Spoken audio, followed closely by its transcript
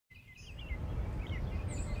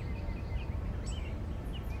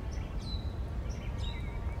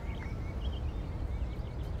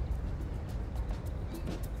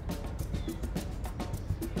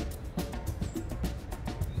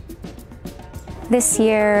This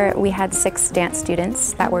year we had 6 dance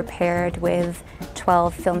students that were paired with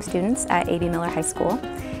 12 film students at A.B. Miller High School.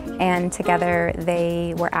 And together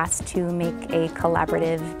they were asked to make a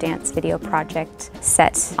collaborative dance video project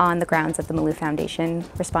set on the grounds of the Malou Foundation,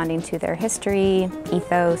 responding to their history,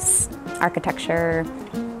 ethos, architecture.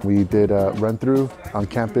 We did a run-through on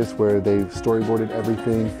campus where they've storyboarded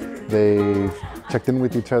everything. They've checked in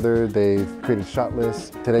with each other, they've created shot lists.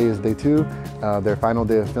 Today is day 2, their final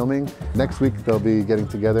day of filming. Next week they'll be getting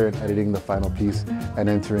together and editing the final piece and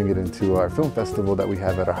entering it into our film festival that we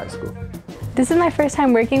have at our high school. This is my first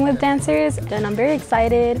time working with dancers, and I'm very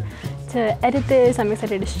excited to edit this. I'm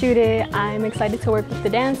excited to shoot it. I'm excited to work with the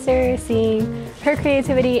dancer, seeing her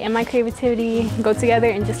creativity and my creativity go together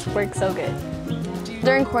and just work so good.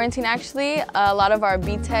 During quarantine, actually, a lot of our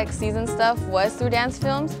B-Tech season stuff was through dance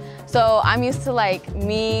films. So I'm used to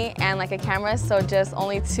me and a camera, so just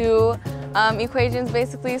only 2 equations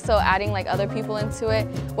basically. So adding other people into it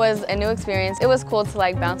was a new experience. It was cool to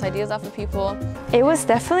bounce ideas off of people. It was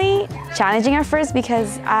definitely challenging at first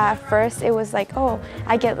because at first it was oh,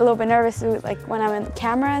 I get a little bit nervous when I'm in the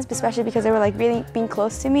cameras, especially because they were really being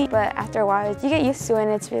close to me. But after a while, you get used to it,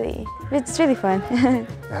 and it's really fun. It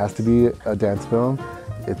has to be a dance film.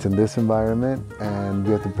 It's in this environment, and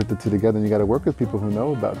you have to put the 2 together, and you got to work with people who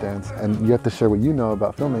know about dance, and you have to share what you know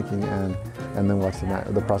about filmmaking, and then watch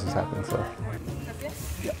the process happen. So.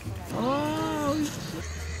 Oh,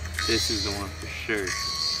 this is the one for sure.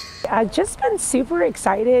 I've just been super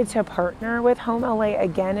excited to partner with Home LA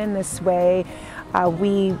again in this way.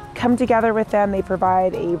 We come together with them. They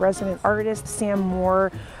provide a resident artist. Sam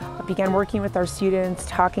Moore began working with our students,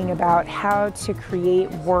 talking about how to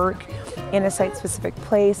create work in a site-specific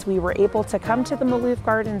place. We were able to come to the Malou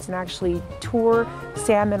Gardens and actually tour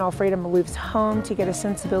Sam and Alfreda Malouf's home to get a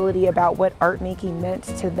sensibility about what art making meant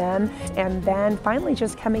to them. And then finally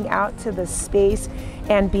just coming out to the space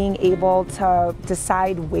and being able to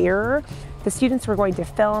decide where the students were going to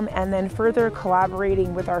film, and then further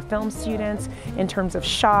collaborating with our film students in terms of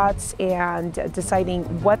shots and deciding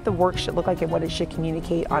what the work should look like and what it should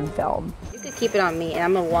communicate on film. You could keep it on me, and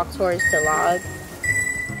I'm gonna walk towards the log,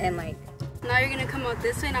 and now you're gonna come out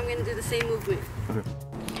this way, and I'm gonna do the same movement.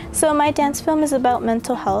 Okay. So my dance film is about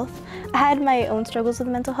mental health. I had my own struggles with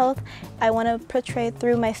mental health. I want to portray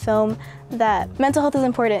through my film that mental health is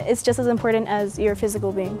important. It's just as important as your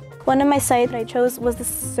physical being. One of my sites that I chose was the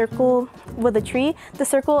circle with a tree. The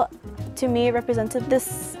circle, to me, represented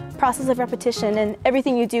this process of repetition, and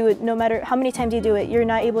everything you do, no matter how many times you do it, you're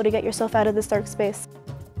not able to get yourself out of this dark space.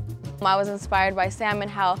 I was inspired by Sam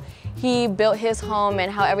and how he built his home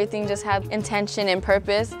and how everything just had intention and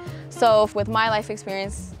purpose. So with my life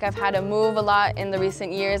experience, I've had to move a lot in the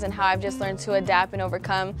recent years, and how I've just learned to adapt and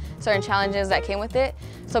overcome certain challenges that came with it.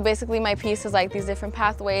 So basically my piece is these different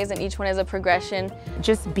pathways, and each one is a progression.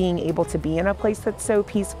 Just being able to be in a place that's so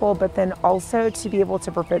peaceful, but then also to be able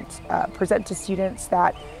to present to students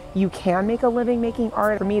that you can make a living making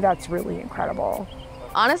art, for me that's really incredible.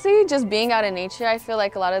 Honestly, just being out in nature, I feel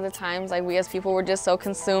a lot of the times we as people were just so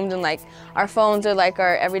consumed in our phones or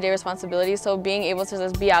our everyday responsibilities. So being able to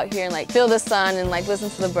just be out here and feel the sun and listen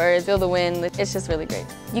to the birds, feel the wind, it's just really great.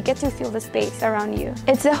 You get to feel the space around you.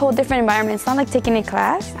 It's a whole different environment. It's not like taking a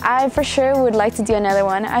class. I for sure would like to do another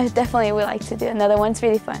one. I definitely would like to do another one. It's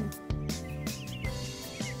really fun.